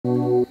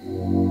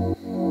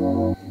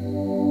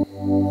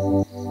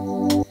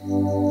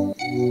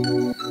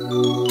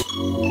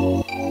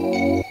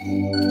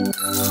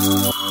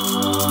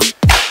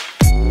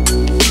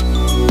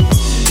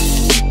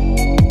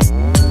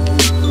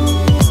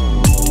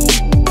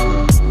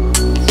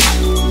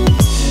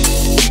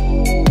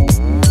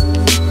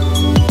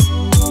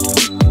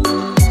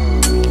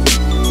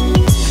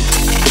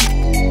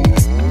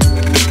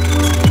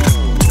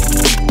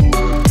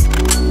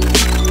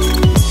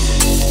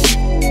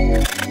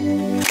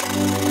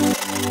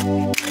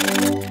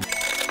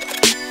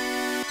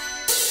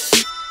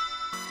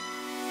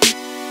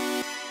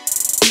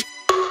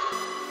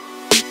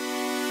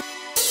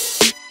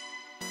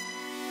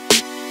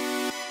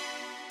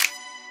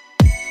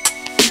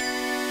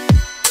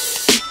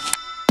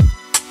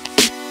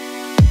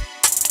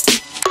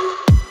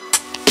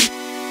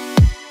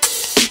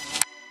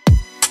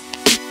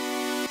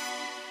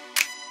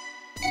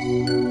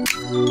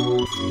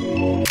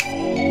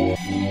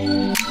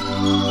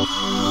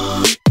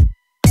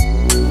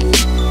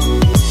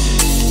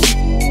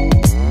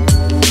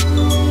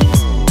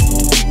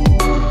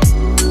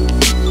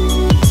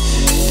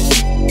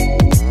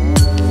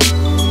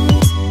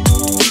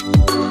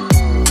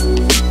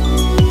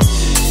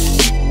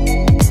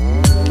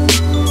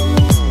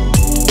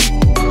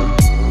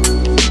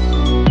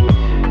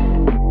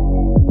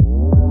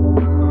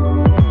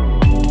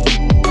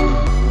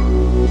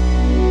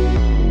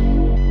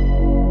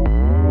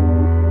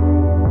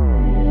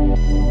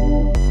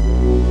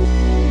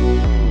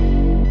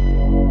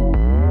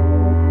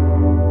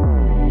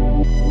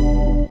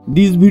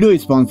This video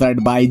is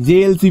sponsored by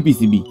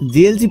JLCPCB.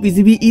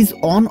 JLCPCB is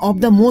one of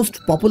the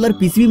most popular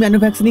PCB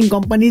manufacturing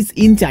companies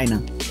in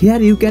China. Here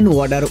you can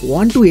order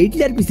 1 to 8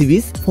 layer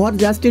PCBs for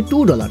just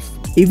 $2.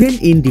 Even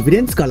in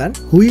different color,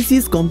 which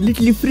is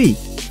completely free.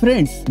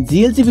 Friends,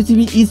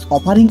 JLCPCB is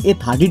offering a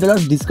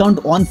 $30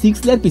 discount on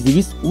 6 layer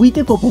PCBs with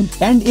a coupon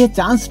and a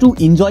chance to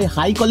enjoy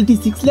high quality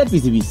 6 layer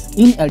PCBs.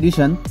 In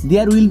addition,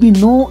 there will be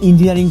no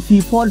engineering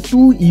fee for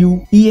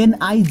 2U,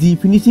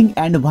 ENIG finishing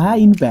and via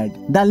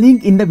InPad. The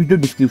link in the video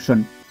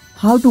description.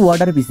 How to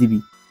order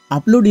PCB?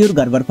 Upload your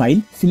Gerber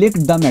file,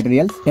 select the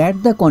materials,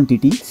 add the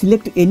quantity,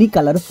 select any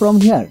color from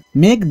here.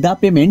 Make the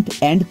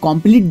payment and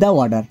complete the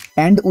order.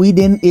 And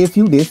within a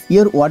few days,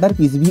 your order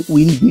PCB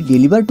will be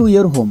delivered to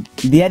your home.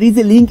 There is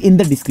a link in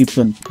the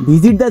description.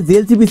 Visit the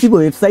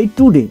JLCPCB website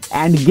today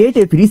and get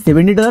a free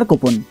 $70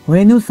 coupon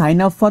when you sign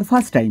up for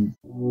first time.